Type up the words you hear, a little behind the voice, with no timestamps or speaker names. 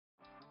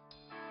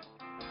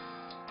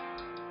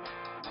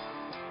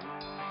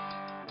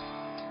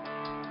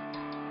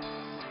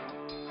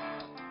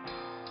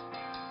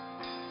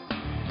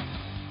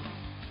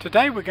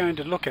Today we're going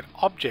to look at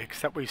objects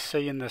that we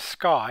see in the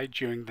sky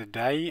during the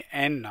day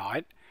and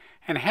night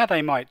and how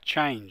they might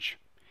change.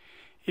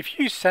 If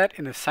you sat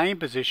in the same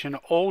position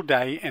all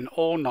day and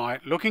all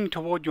night looking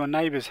toward your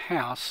neighbour's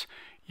house,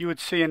 you would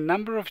see a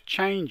number of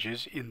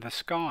changes in the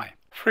sky.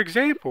 For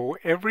example,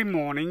 every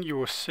morning you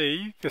will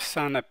see the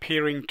sun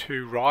appearing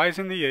to rise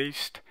in the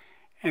east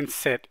and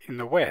set in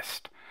the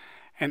west.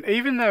 And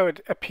even though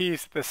it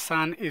appears that the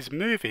sun is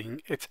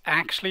moving, it's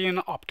actually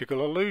an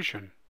optical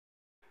illusion.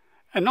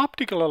 An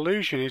optical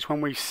illusion is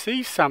when we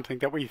see something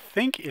that we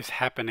think is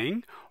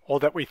happening or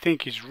that we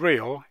think is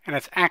real and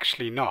it's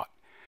actually not.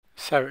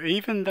 So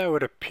even though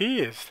it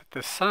appears that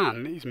the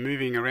sun is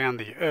moving around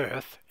the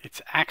earth,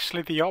 it's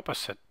actually the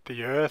opposite.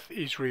 The earth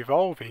is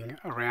revolving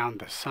around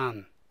the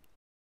sun.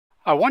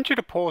 I want you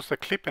to pause the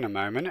clip in a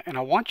moment and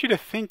I want you to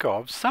think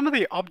of some of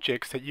the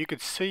objects that you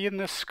could see in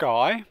the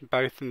sky,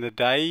 both in the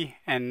day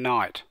and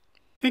night.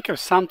 Think of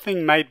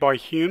something made by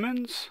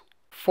humans,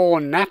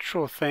 4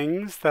 natural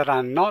things that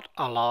are not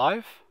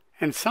alive,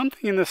 and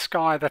something in the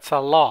sky that's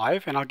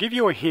alive, and I'll give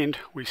you a hint,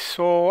 we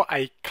saw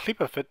a clip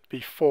of it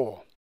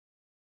before.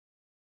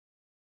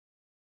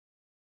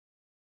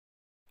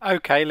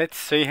 Okay, let's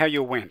see how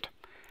you went.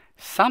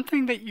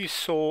 Something that you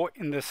saw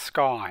in the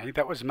sky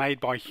that was made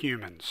by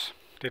humans.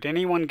 Did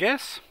anyone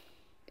guess?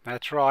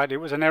 That's right, it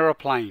was an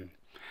aeroplane.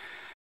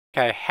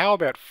 Okay, how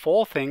about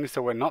 4 things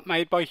that were not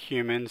made by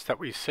humans that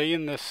we see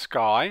in the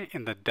sky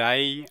in the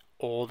day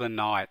or the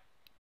night?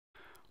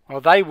 Well,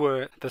 they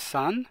were the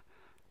sun,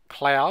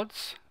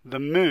 clouds, the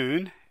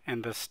moon,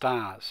 and the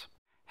stars.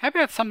 How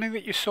about something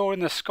that you saw in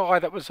the sky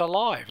that was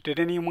alive? Did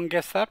anyone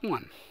guess that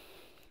one?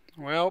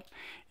 Well,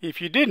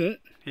 if you didn't,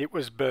 it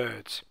was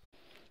birds.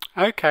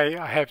 Okay,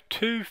 I have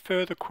 2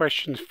 further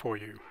questions for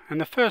you, and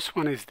the first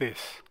one is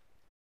this.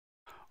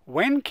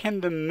 When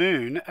can the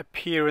moon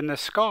appear in the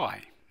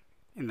sky?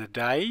 In the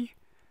day,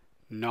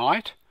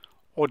 night,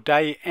 or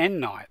day and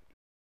night?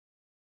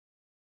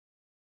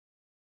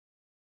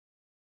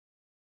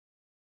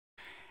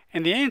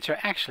 And the answer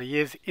actually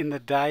is in the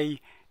day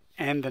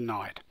and the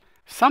night.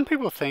 Some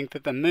people think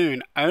that the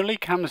moon only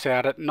comes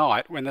out at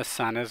night when the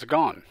sun is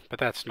gone, but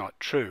that's not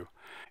true.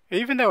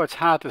 Even though it's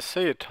hard to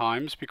see at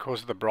times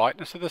because of the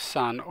brightness of the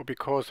sun or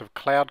because of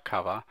cloud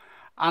cover,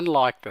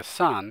 unlike the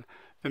sun,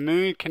 the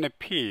moon can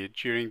appear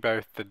during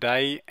both the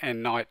day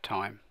and night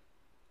time.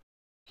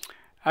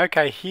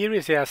 Okay, here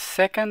is our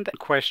second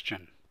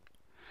question.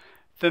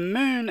 The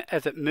moon,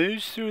 as it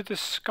moves through the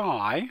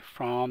sky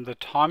from the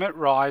time it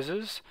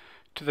rises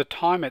to the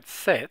time it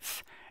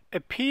sets,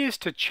 appears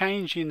to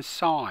change in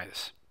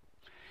size.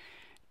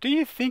 Do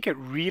you think it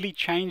really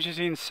changes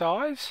in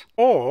size?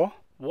 Or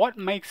what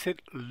makes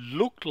it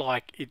look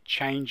like it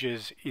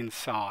changes in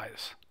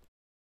size?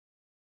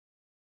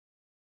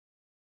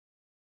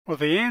 Well,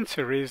 the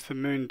answer is the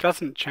moon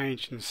doesn't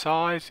change in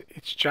size,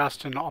 it's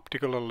just an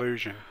optical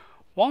illusion.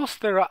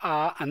 Whilst there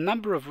are a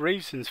number of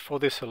reasons for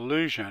this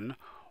illusion,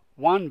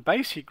 one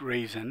basic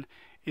reason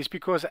is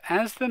because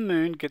as the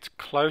moon gets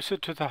closer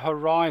to the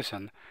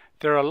horizon,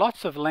 there are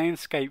lots of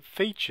landscape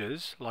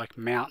features like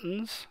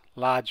mountains,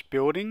 large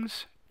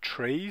buildings,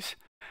 trees,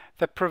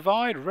 that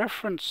provide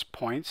reference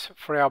points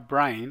for our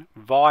brain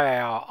via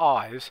our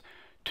eyes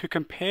to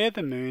compare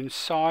the moon's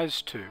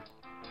size to.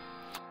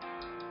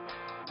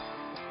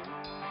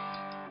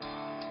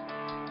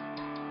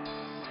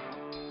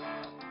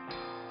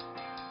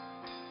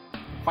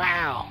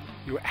 Wow,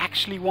 you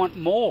actually want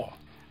more.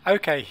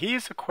 Okay,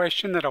 here's a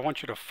question that I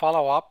want you to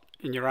follow up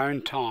in your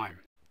own time.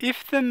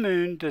 If the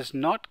moon does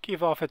not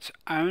give off its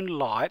own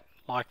light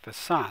like the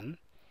sun,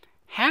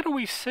 how do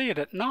we see it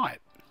at night?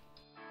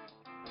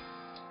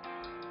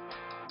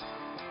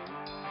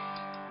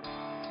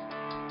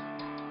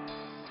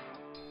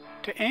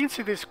 To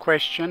answer this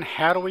question,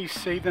 how do we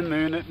see the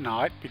moon at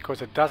night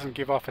because it doesn't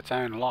give off its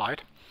own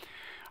light,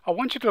 I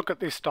want you to look at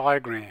this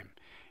diagram.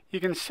 You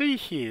can see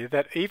here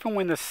that even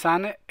when the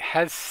sun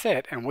has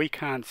set and we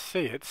can't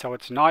see it, so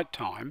it's night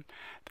time,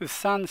 the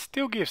sun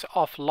still gives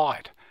off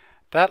light.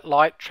 That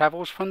light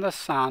travels from the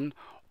sun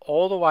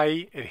all the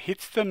way, it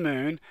hits the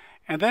moon,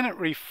 and then it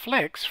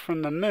reflects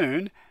from the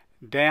moon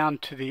down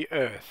to the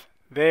earth,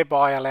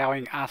 thereby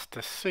allowing us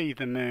to see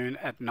the moon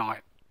at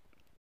night.